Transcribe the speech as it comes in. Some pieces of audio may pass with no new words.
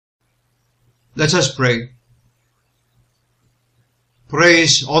Let us pray.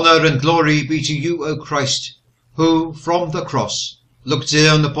 Praise, honour and glory be to you, O Christ, who from the cross looked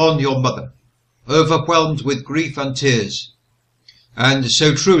down upon your mother, overwhelmed with grief and tears, and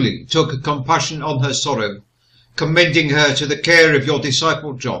so truly took compassion on her sorrow, commending her to the care of your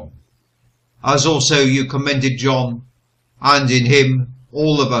disciple John, as also you commended John, and in him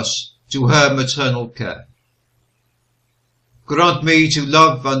all of us, to her maternal care. Grant me to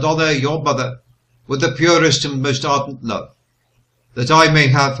love and honour your mother with the purest and most ardent love, that I may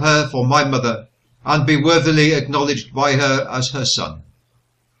have her for my mother, and be worthily acknowledged by her as her son.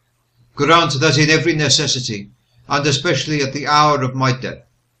 Grant that in every necessity, and especially at the hour of my death,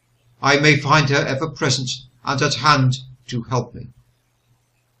 I may find her ever present and at hand to help me.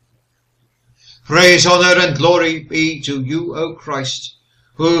 Praise, honour and glory be to you, O Christ,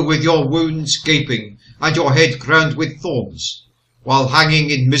 who with your wounds gaping and your head crowned with thorns, while hanging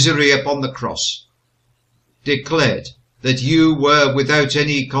in misery upon the cross, declared that you were without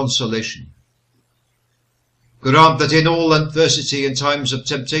any consolation. Grant that in all adversity and times of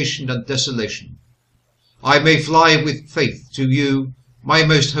temptation and desolation, I may fly with faith to you, my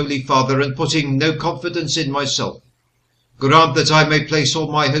most holy Father, and putting no confidence in myself, grant that I may place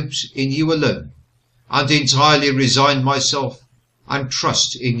all my hopes in you alone, and entirely resign myself and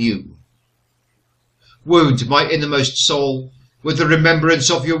trust in you. Wound my innermost soul with the remembrance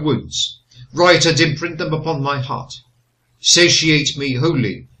of your wounds, write and imprint them upon my heart. Satiate me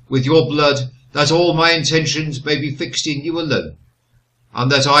wholly with your blood, that all my intentions may be fixed in you alone,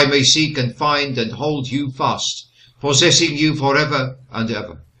 and that I may seek and find and hold you fast, possessing you for ever and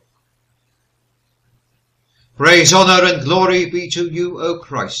ever. Praise, honour and glory be to you, O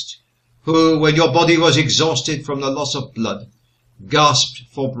Christ, who, when your body was exhausted from the loss of blood, gasped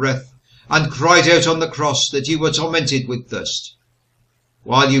for breath, and cried out on the cross that you were tormented with thirst,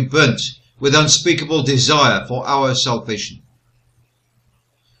 while you burnt with unspeakable desire for our salvation.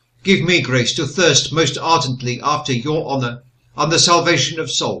 Give me grace to thirst most ardently after your honour and the salvation of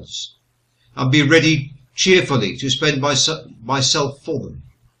souls, and be ready cheerfully to spend myself for them,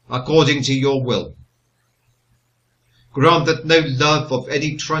 according to your will. Grant that no love of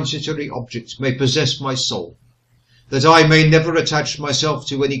any transitory object may possess my soul, that I may never attach myself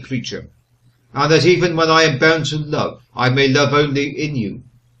to any creature, and that even when I am bound to love, I may love only in you.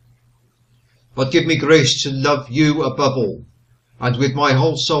 But give me grace to love you above all, and with my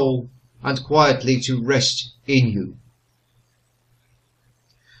whole soul, and quietly to rest in you.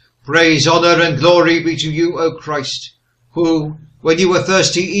 Praise, honour and glory be to you, O Christ, who, when you were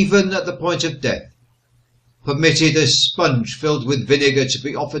thirsty even at the point of death, permitted a sponge filled with vinegar to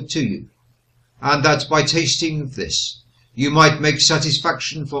be offered to you, and that by tasting of this you might make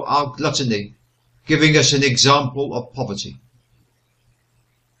satisfaction for our gluttony, giving us an example of poverty.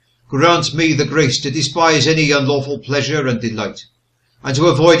 Grant me the grace to despise any unlawful pleasure and delight, and to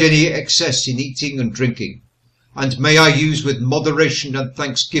avoid any excess in eating and drinking, and may I use with moderation and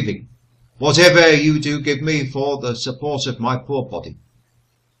thanksgiving whatever you do give me for the support of my poor body.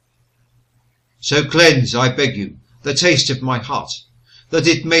 So cleanse, I beg you, the taste of my heart, that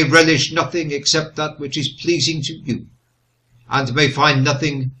it may relish nothing except that which is pleasing to you, and may find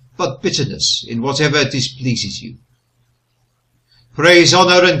nothing but bitterness in whatever displeases you. Praise,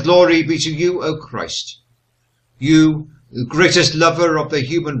 honour and glory be to you, O Christ, you, the greatest lover of the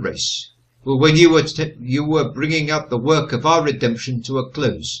human race, who when you were bringing out the work of our redemption to a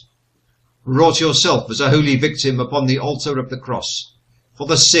close, brought yourself as a holy victim upon the altar of the cross for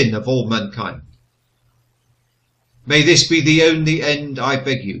the sin of all mankind. May this be the only end, I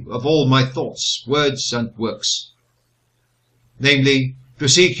beg you, of all my thoughts, words and works, namely, to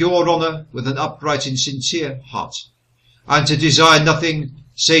seek your honour with an upright and sincere heart, and to desire nothing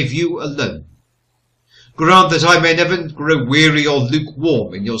save you alone. Grant that I may never grow weary or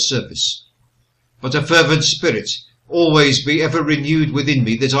lukewarm in your service, but a fervent spirit always be ever renewed within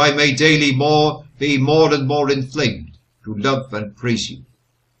me, that I may daily be more and more inflamed to love and praise you.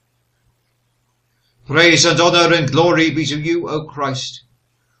 Praise and honour and glory be to you, O Christ,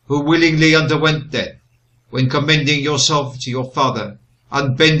 who willingly underwent death, when commending yourself to your Father,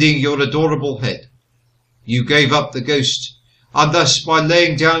 and bending your adorable head, you gave up the ghost, and thus by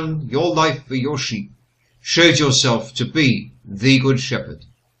laying down your life for your sheep, showed yourself to be the Good Shepherd.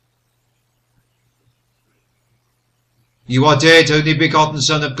 You are dead, only begotten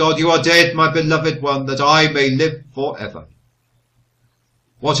Son of God, you are dead, my beloved one, that I may live for ever.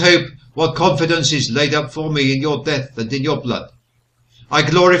 What hope, what confidence is laid up for me in your death and in your blood. I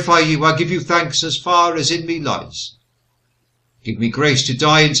glorify you, I give you thanks as far as in me lies. Give me grace to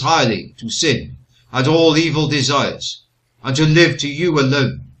die entirely to sin and all evil desires, and to live to you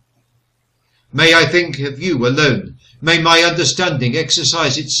alone. May I think of you alone. May my understanding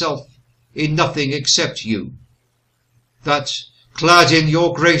exercise itself in nothing except you, that, clad in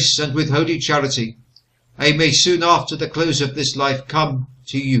your grace and with holy charity, I may soon after the close of this life come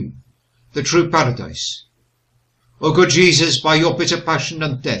to you, the true paradise. O good Jesus, by your bitter passion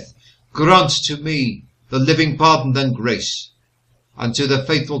and death, grant to me the living pardon and grace, and to the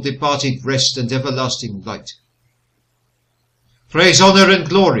faithful departed rest and everlasting light. Praise, honour, and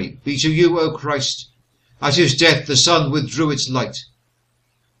glory be to you, O Christ, at whose death the sun withdrew its light,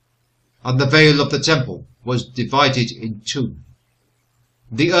 and the veil of the temple was divided in two.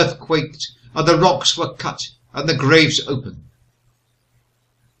 The earth quaked, and the rocks were cut, and the graves opened.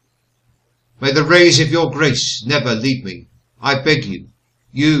 May the rays of your grace never leave me, I beg you,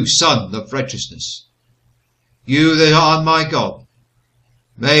 you Son of righteousness. You that are my God,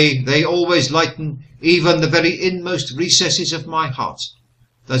 may they always lighten even the very inmost recesses of my heart,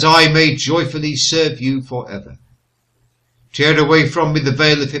 that I may joyfully serve you for ever. Tear away from me the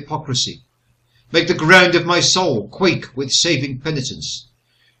veil of hypocrisy. Make the ground of my soul quake with saving penitence.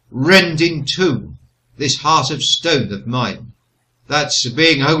 Rend in two this heart of stone of mine, that,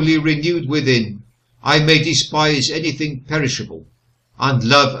 being wholly renewed within, I may despise anything perishable, and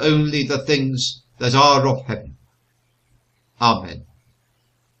love only the things that are of heaven. Amen.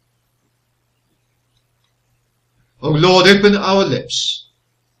 O Lord, open our lips,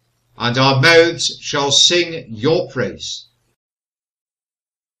 and our mouths shall sing your praise.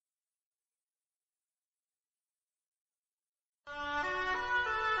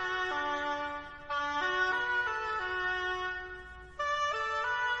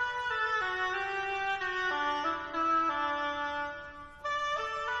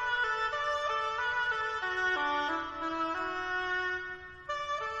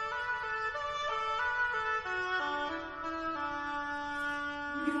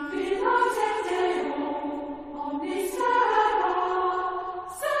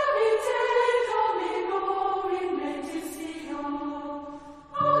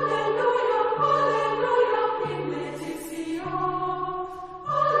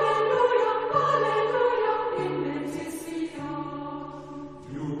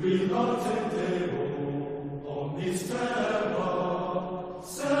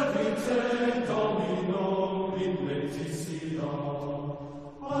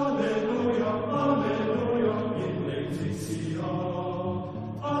 Alleluia.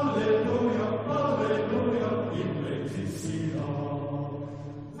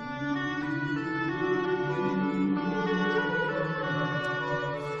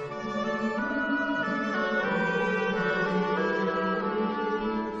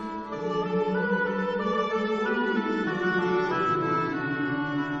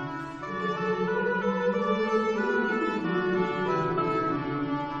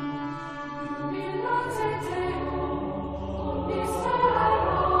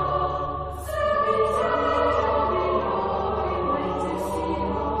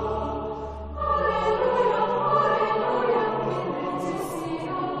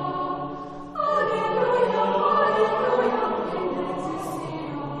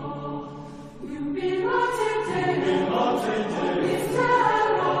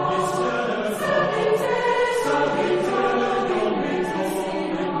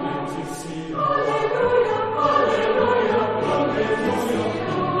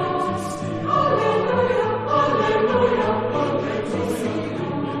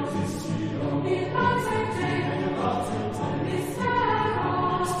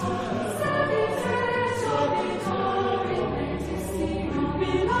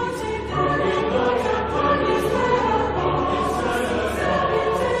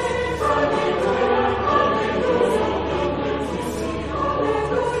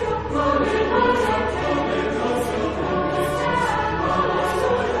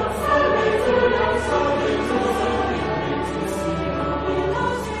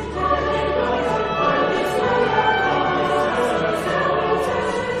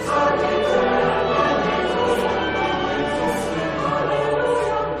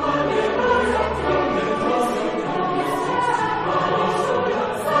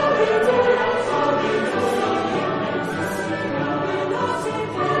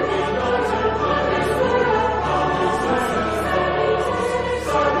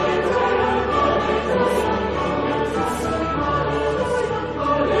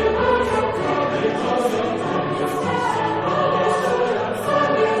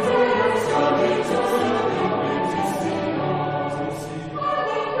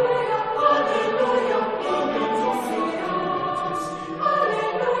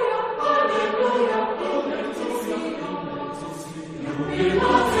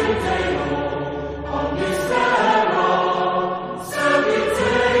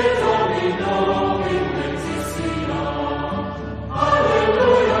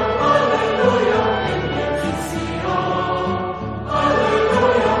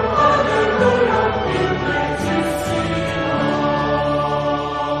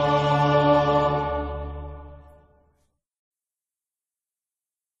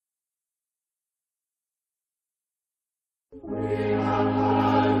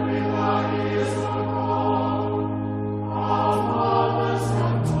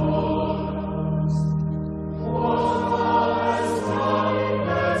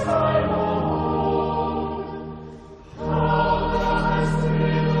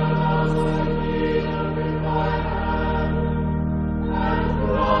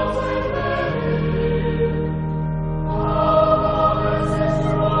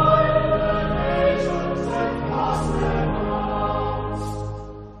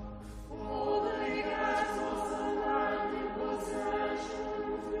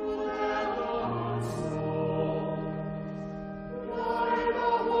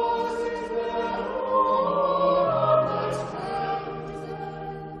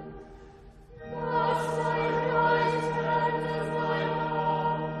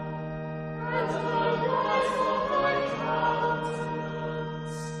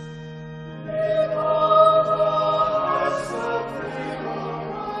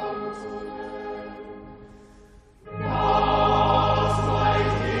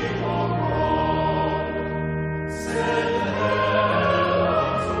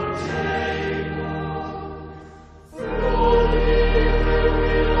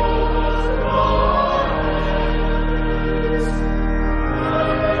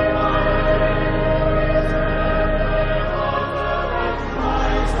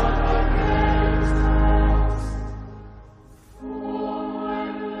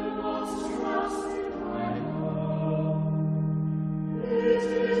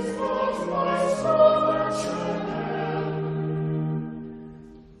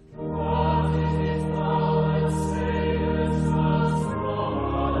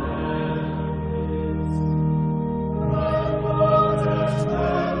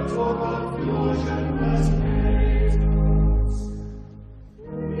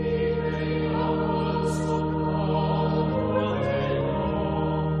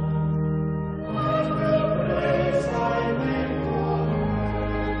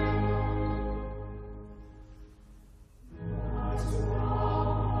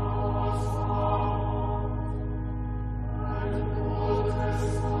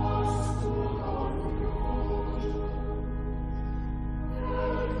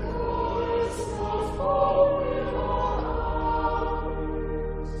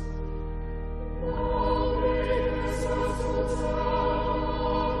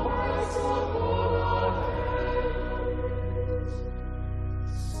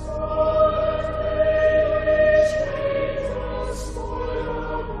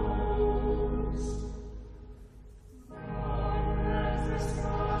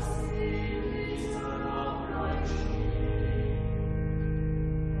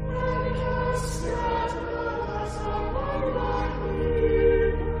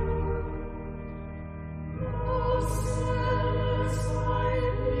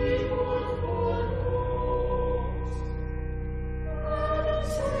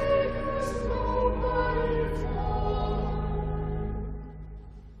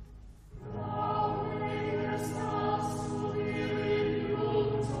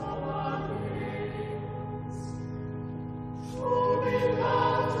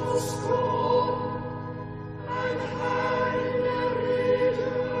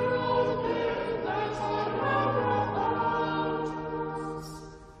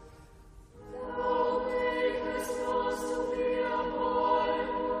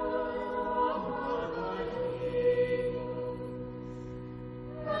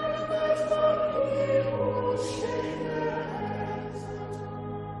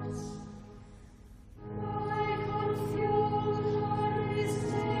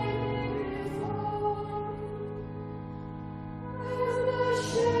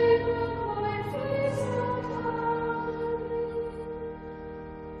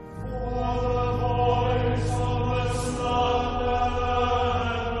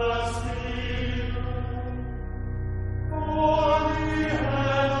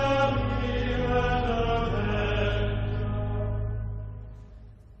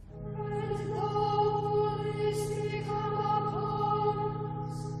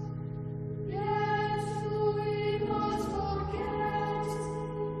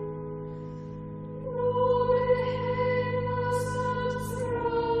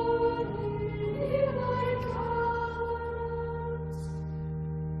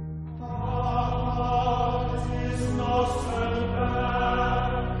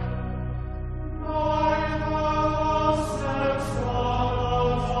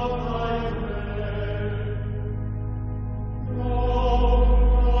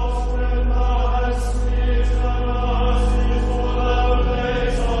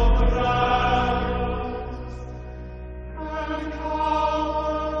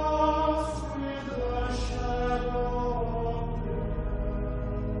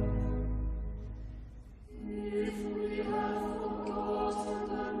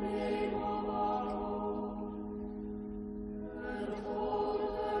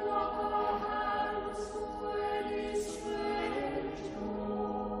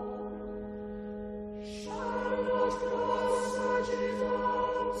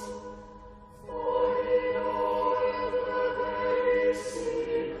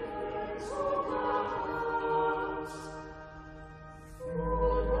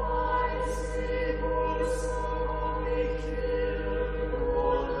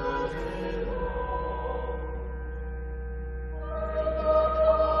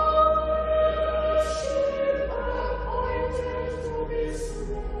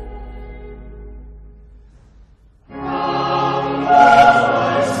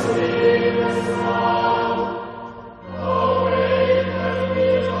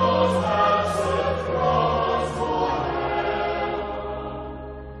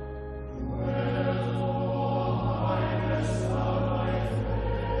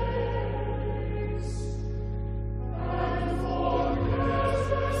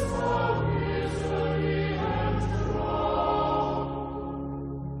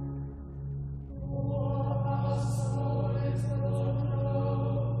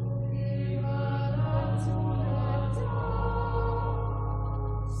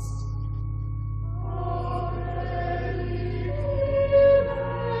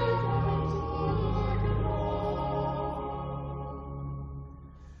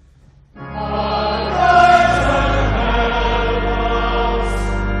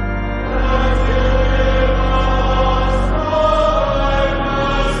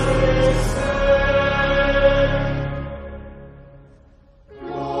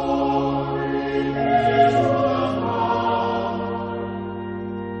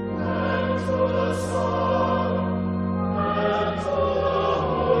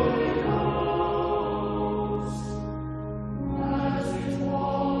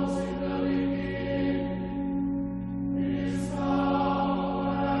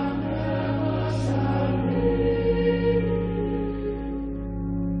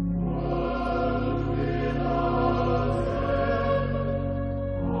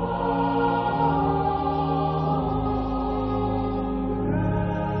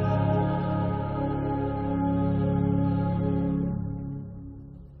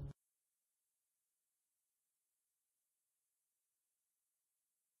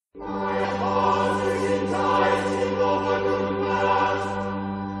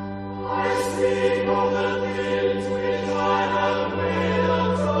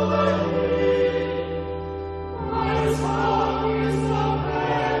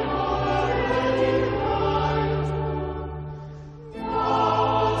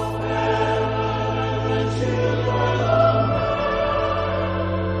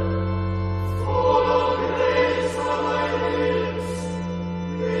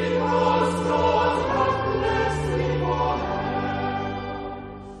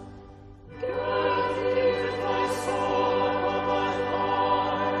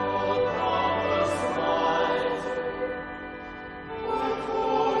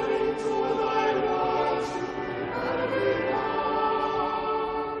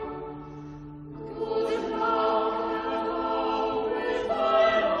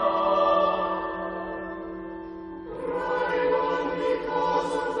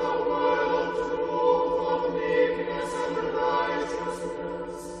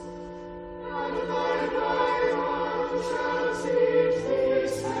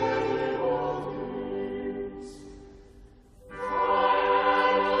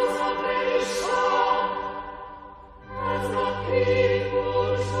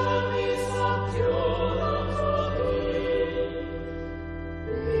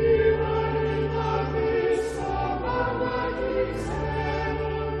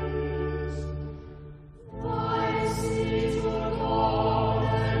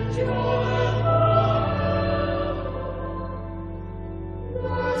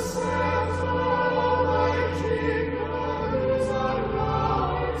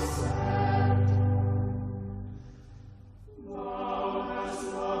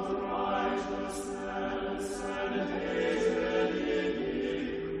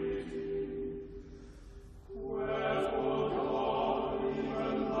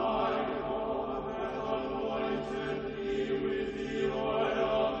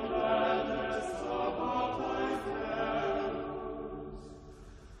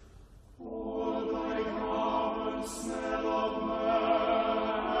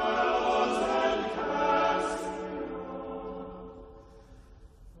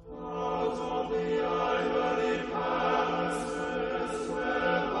 Out of the ivory palace.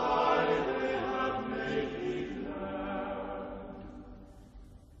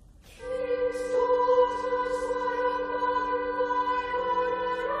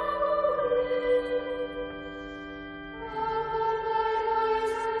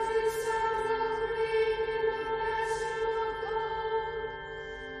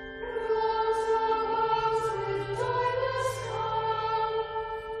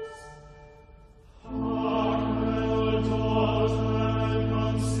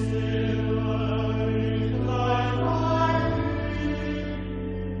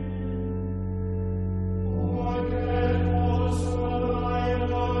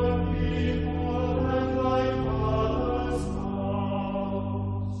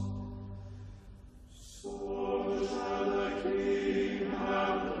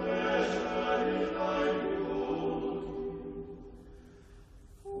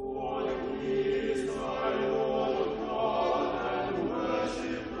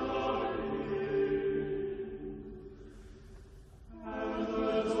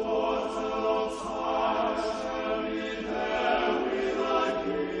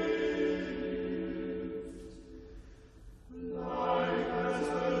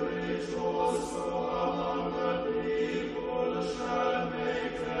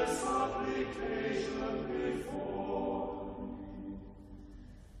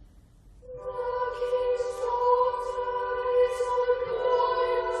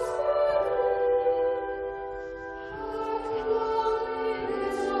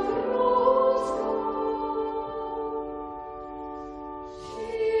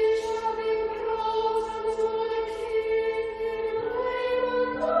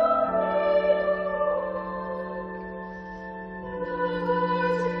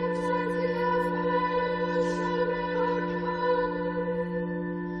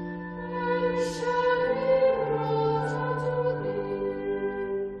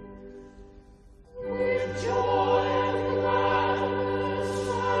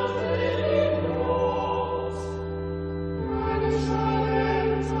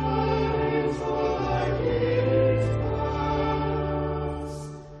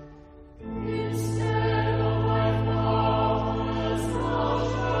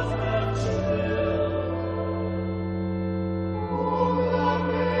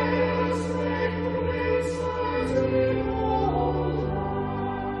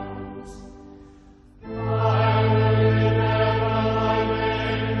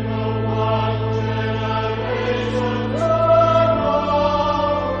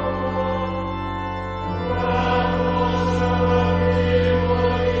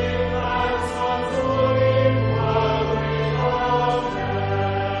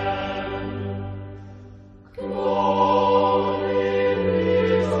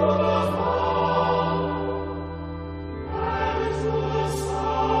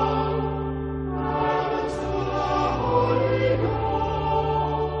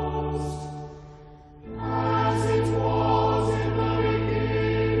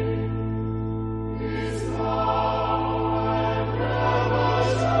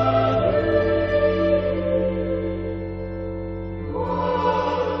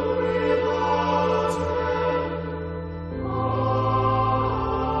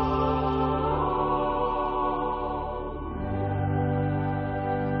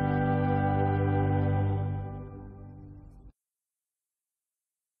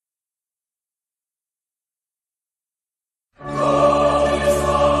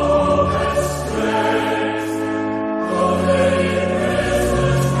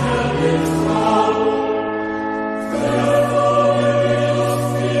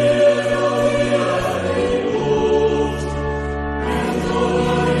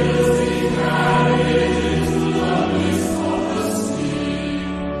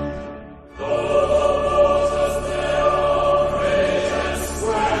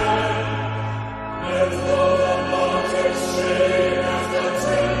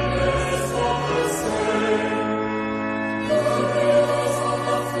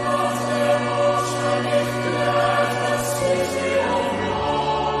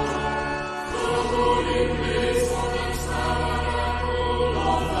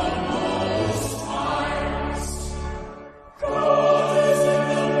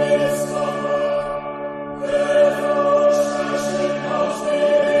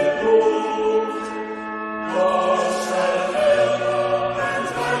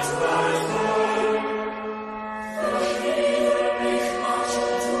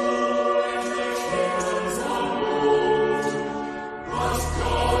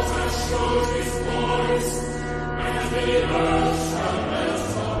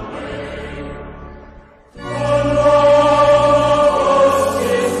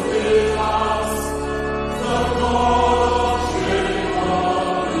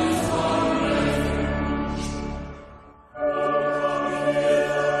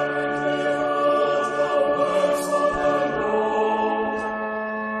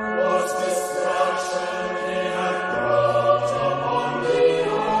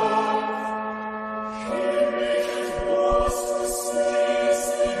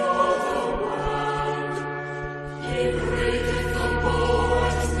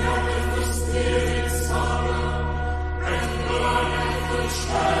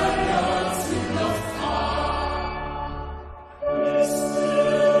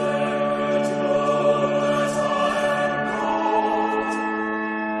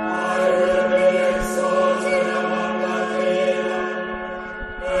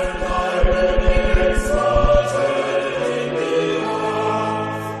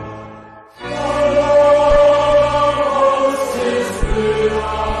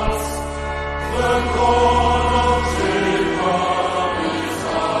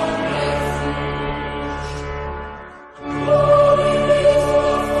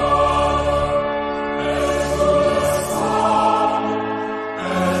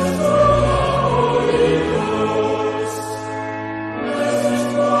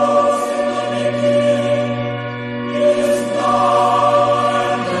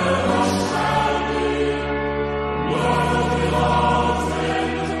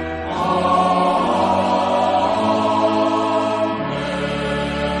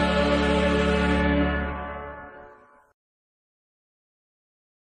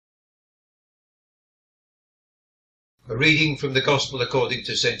 A reading from the Gospel according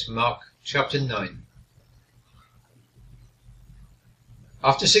to St. Mark, chapter 9.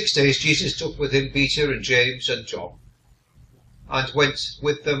 After 6 days Jesus took with him Peter and James and John, and went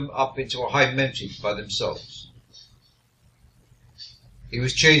with them up into a high mountain by themselves. He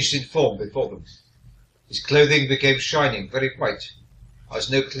was changed in form before them. His clothing became shining, very white, as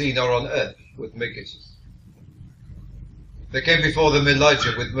no cleaner on earth would make it. There came before them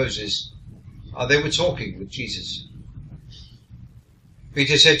Elijah with Moses, and they were talking with Jesus.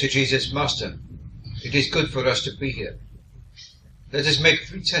 Peter said to Jesus, "Master, it is good for us to be here. Let us make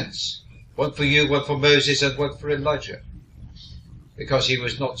 3 tents, one for you, one for Moses, and one for Elijah," because he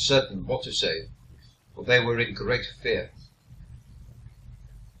was not certain what to say, for they were in great fear.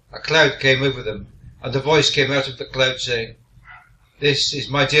 A cloud came over them, and a voice came out of the cloud saying, "This is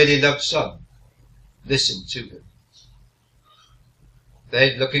my dearly loved Son. Listen to him."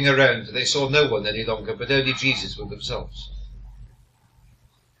 Then, looking around, they saw no one any longer, but only Jesus with themselves.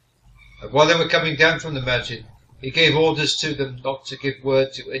 And while they were coming down from the mountain, he gave orders to them not to give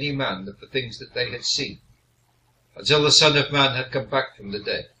word to any man of the things that they had seen, until the Son of Man had come back from the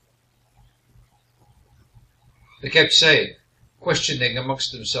dead. They kept saying, questioning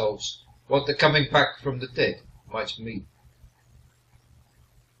amongst themselves, what the coming back from the dead might mean.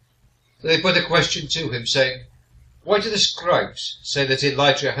 So they put a question to him, saying, "Why do the scribes say that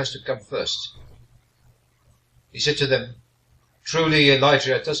Elijah has to come first?" He said to them, "Truly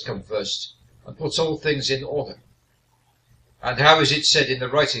Elijah does come first, and puts all things in order. And how is it said in the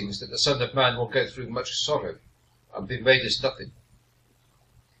writings that the Son of Man will go through much sorrow, and be made as nothing?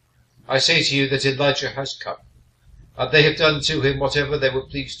 I say to you that Elijah has come, and they have done to him whatever they were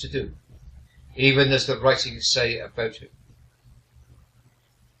pleased to do, even as the writings say about him."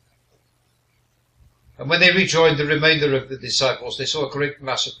 And when they rejoined the remainder of the disciples, they saw a great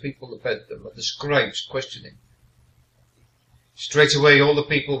mass of people about them, and the scribes questioning. Straightway all the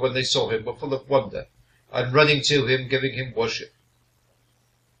people, when they saw him, were full of wonder, and running to him, giving him worship.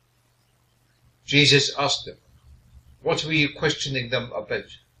 Jesus asked them, "What were you questioning them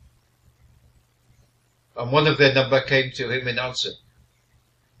about?" And one of their number came to him in answer,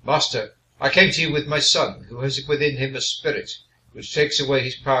 "Master, I came to you with my son, who has within him a spirit, which takes away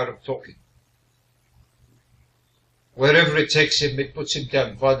his power of talking. Wherever it takes him, it puts him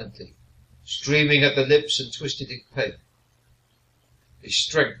down violently, streaming at the lips and twisted in pain. His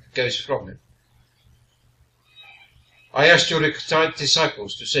strength goes from him. I asked your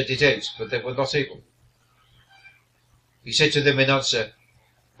disciples to send it out, but they were not able." He said to them in answer,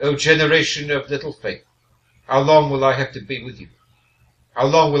 "O generation of little faith, how long will I have to be with you? How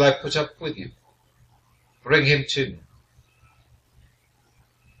long will I put up with you? Bring him to me."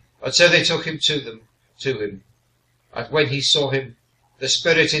 And so they took him to him. And when he saw him, the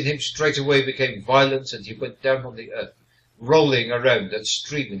spirit in him straightway became violent, and he went down on the earth, rolling around and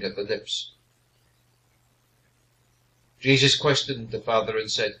streaming at the lips. Jesus questioned the father and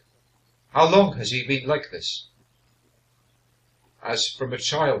said, "How long has he been like this?" "As from a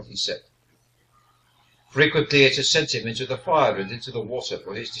child," he said. "Frequently it has sent him into the fire and into the water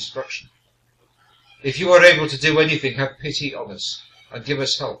for his destruction. If you are able to do anything, have pity on us and give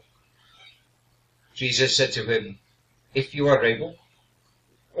us help." Jesus said to him, "If you are able,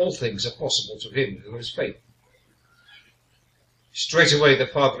 all things are possible to him who has faith." Straightway the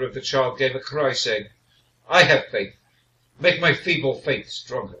father of the child gave a cry, saying, "I have faith. Make my feeble faith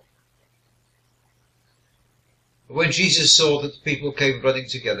stronger." When Jesus saw that the people came running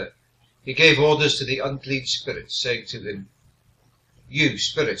together, he gave orders to the unclean spirit, saying to him, "You,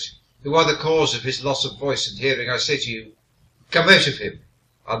 spirit, who are the cause of his loss of voice and hearing, I say to you, come out of him,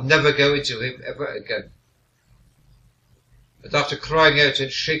 and never go into him ever again." But after crying out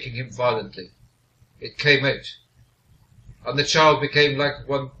and shaking him violently, it came out, and the child became like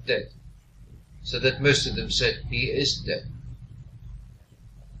one dead, so that most of them said, "He is dead."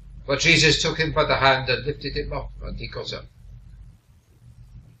 But Jesus took him by the hand and lifted him up, and he got up.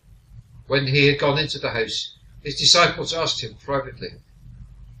 When he had gone into the house, his disciples asked him privately,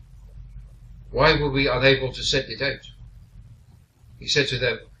 "Why were we unable to send it out?" He said to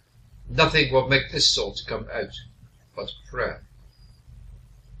them, "Nothing will make this sort come out but prayer."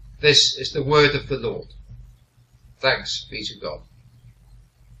 This is the word of the Lord. Thanks be to God.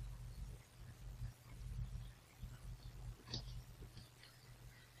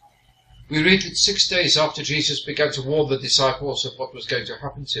 We read that 6 days after Jesus began to warn the disciples of what was going to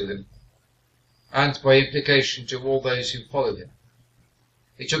happen to him, and by implication to all those who followed him,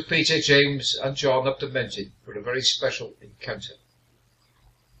 he took Peter, James, and John up the mountain for a very special encounter.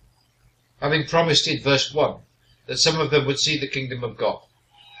 Having promised in verse 1 that some of them would see the kingdom of God,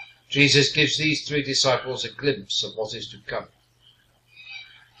 Jesus gives these 3 disciples a glimpse of what is to come.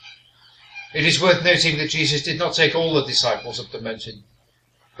 It is worth noting that Jesus did not take all the disciples up the mountain,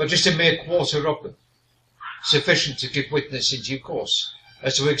 but just a mere quarter of them, sufficient to give witness in due course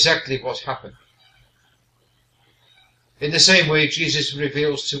as to exactly what happened. In the same way, Jesus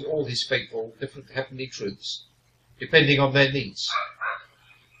reveals to all his faithful different heavenly truths, depending on their needs.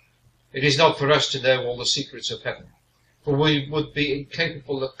 It is not for us to know all the secrets of heaven, for we would be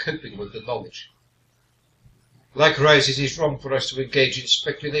incapable of coping with the knowledge. Likewise, it is wrong for us to engage in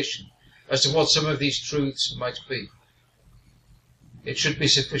speculation as to what some of these truths might be. It should be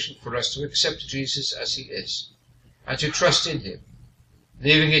sufficient for us to accept Jesus as he is, and to trust in him,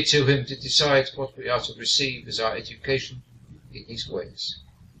 leaving it to him to decide what we are to receive as our education in his ways.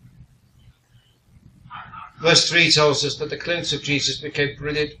 Verse 3 tells us that the clothes of Jesus became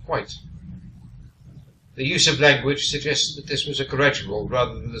brilliant white. The use of language suggests that this was a gradual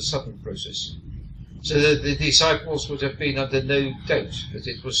rather than a sudden process, so that the disciples would have been under no doubt that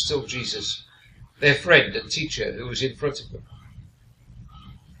it was still Jesus, their friend and teacher, who was in front of them.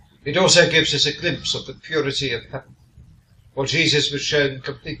 It also gives us a glimpse of the purity of heaven, for Jesus was shown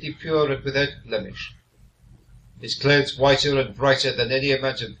completely pure and without blemish, his clothes whiter and brighter than any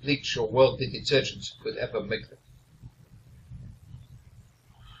amount of bleach or worldly detergent could ever make them.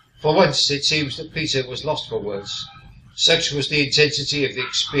 For once it seems that Peter was lost for words. Such was the intensity of the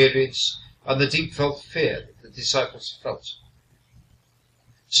experience and the deep felt fear that the disciples felt.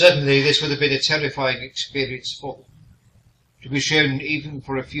 Certainly this would have been a terrifying experience for them, to be shown even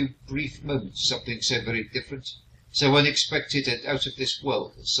for a few brief moments something so very different, so unexpected and out of this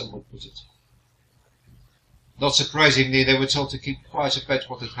world, as some would put it. Not surprisingly, they were told to keep quiet about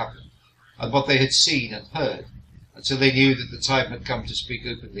what had happened, and what they had seen and heard, until they knew that the time had come to speak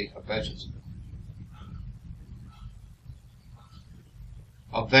openly about it.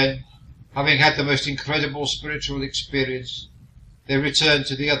 And then, having had the most incredible spiritual experience, they returned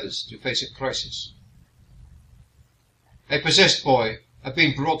to the others to face a crisis. A possessed boy had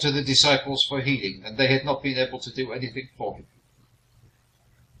been brought to the disciples for healing, and they had not been able to do anything for him.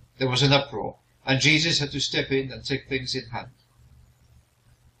 There was an uproar, and Jesus had to step in and take things in hand.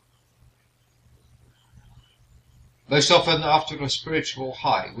 Most often, after a spiritual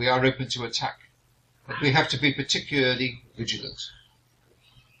high, we are open to attack, but we have to be particularly vigilant.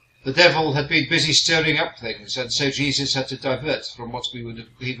 The devil had been busy stirring up things, and so Jesus had to divert from what he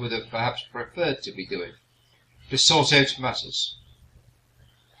would have perhaps preferred to be doing, to sort out matters.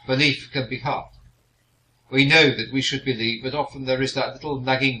 Belief can be hard. We know that we should believe, but often there is that little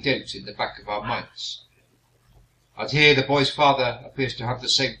nagging doubt in the back of our minds. And here the boy's father appears to have the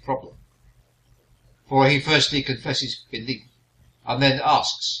same problem. For he firstly confesses belief, and then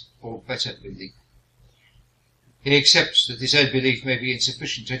asks for better belief. He accepts that his own belief may be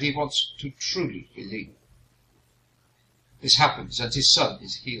insufficient, and he wants to truly believe. This happens, and his son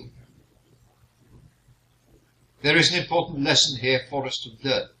is healed. There is an important lesson here for us to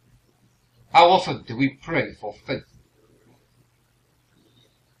learn. How often do we pray for faith?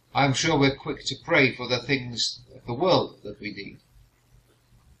 I am sure we're quick to pray for the things of the world that we need.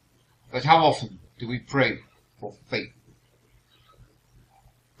 But how often do we pray for faith?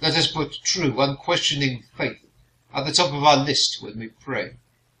 Let us put true, unquestioning faith at the top of our list when we pray.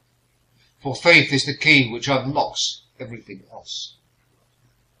 For faith is the key which unlocks everything else.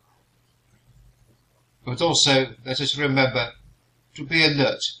 But also let us remember to be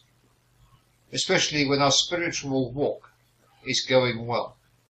alert, especially when our spiritual walk is going well.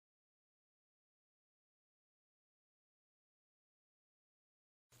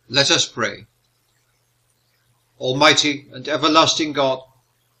 Let us pray. Almighty and everlasting God,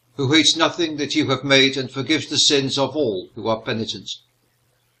 who hates nothing that you have made and forgives the sins of all who are penitent,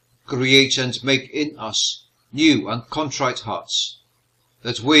 create and make in us new and contrite hearts,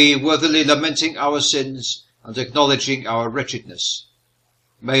 that we, worthily lamenting our sins and acknowledging our wretchedness,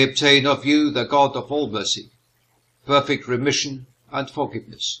 may obtain of you, the God of all mercy, perfect remission and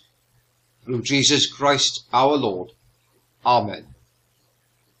forgiveness. Through Jesus Christ our Lord. Amen.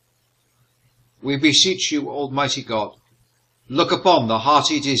 We beseech you, Almighty God, look upon the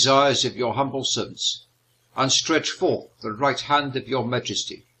hearty desires of your humble servants, and stretch forth the right hand of your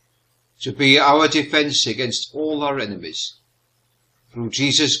majesty, to be our defence against all our enemies. Through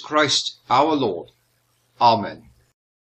Jesus Christ our Lord. Amen.